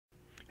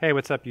Hey,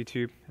 what's up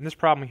YouTube? In this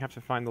problem we have to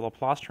find the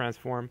Laplace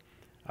transform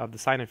of the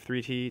sine of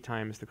 3t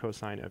times the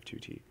cosine of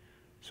 2t.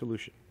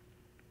 Solution.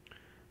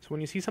 So when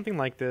you see something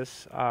like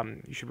this,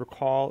 you should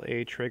recall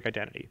a trig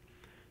identity.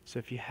 So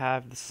if you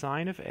have the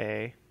sine of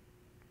A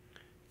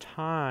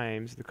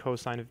times the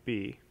cosine of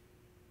B,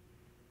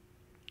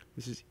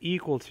 this is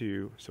equal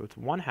to, so it's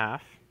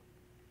 1/2,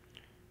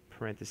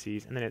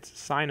 parentheses, and then it's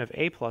sine of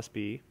A plus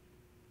B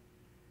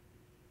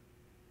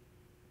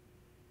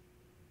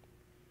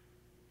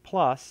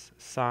plus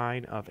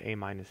sine of A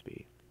minus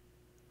B.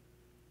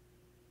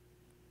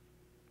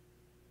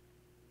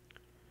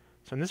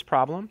 So in this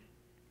problem,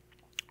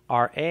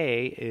 our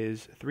A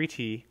is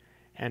 3t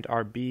and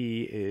our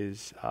B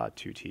is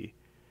 2t.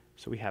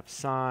 So we have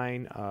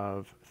sine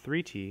of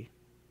 3t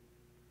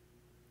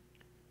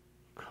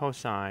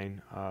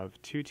cosine of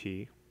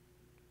 2t.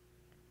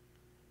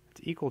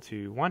 It's equal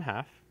to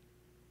 1/2.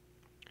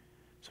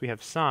 So we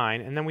have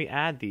sine, and then we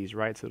add these,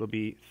 right? So it'll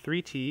be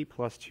 3t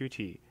plus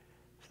 2t.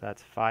 So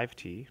that's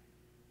 5t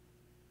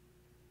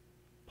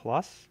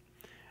plus,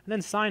 and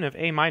then sine of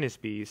A minus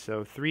B,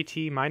 so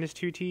 3t minus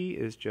 2t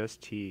is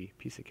just t,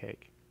 piece of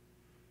cake.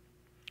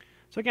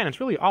 So again, it's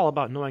really all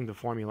about knowing the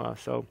formula.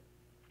 So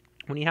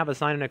when you have a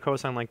sine and a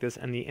cosine like this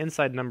and the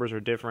inside numbers are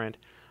different,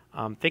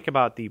 think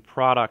about the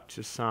product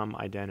to sum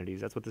identities.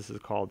 That's what this is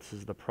called. This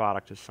is the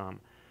product to sum.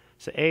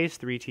 So A is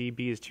 3t,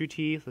 B is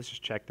 2t. Let's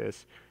just check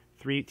this.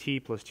 3t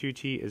plus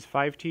 2t is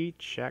 5t,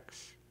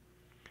 checks.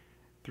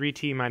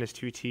 3t minus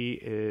 2t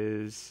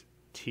is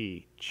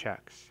t,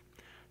 checks.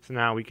 So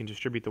now we can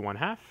distribute the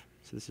 1/2.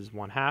 So this is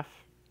 1/2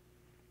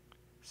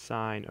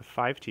 sine of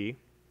 5t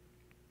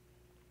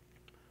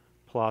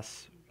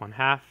plus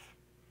 1/2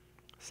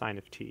 sine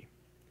of t.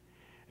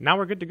 And now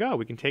we're good to go.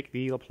 We can take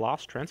the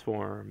Laplace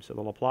transform. So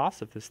the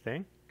Laplace of this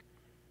thing.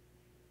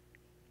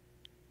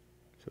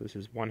 So this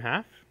is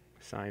 1/2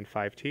 sine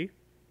 5t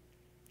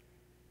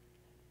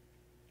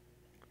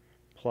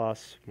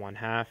plus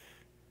 1/2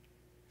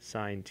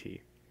 sine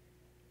t.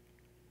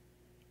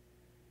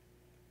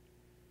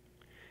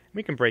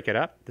 We can break it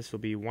up. This will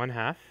be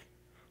 1/2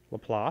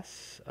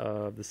 Laplace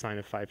of the sine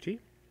of 5t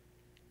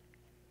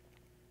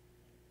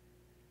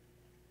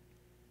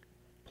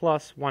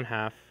plus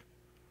 1/2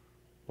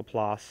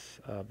 Laplace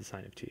of the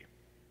sine of t.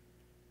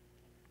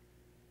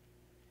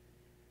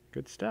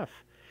 Good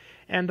stuff.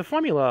 And the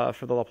formula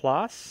for the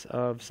Laplace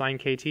of sine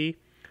kt,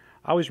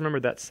 always remember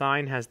that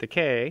sine has the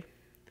k,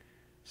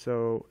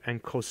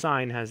 and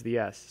cosine has the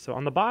s. So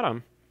on the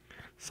bottom,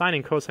 sine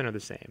and cosine are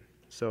the same.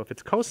 So if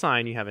it's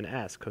cosine, you have an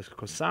s, because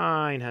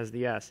cosine has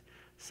the s,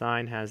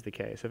 sine has the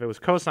k. So if it was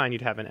cosine,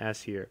 you'd have an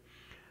s here.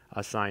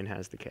 Sine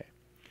has the k.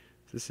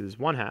 So this is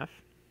 1/2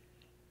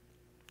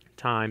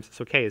 times,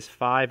 so k is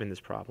 5 in this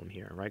problem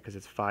here, right, because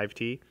it's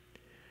 5t.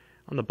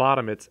 On the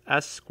bottom, it's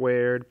s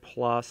squared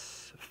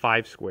plus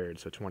 5 squared,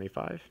 so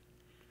 25,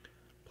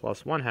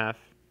 plus 1/2.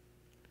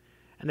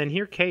 And then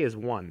here k is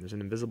 1. There's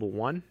an invisible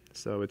 1,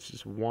 so it's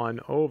just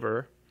 1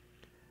 over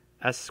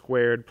s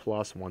squared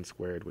plus 1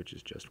 squared, which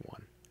is just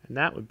 1. And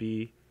that would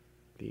be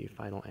the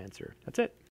final answer. That's it.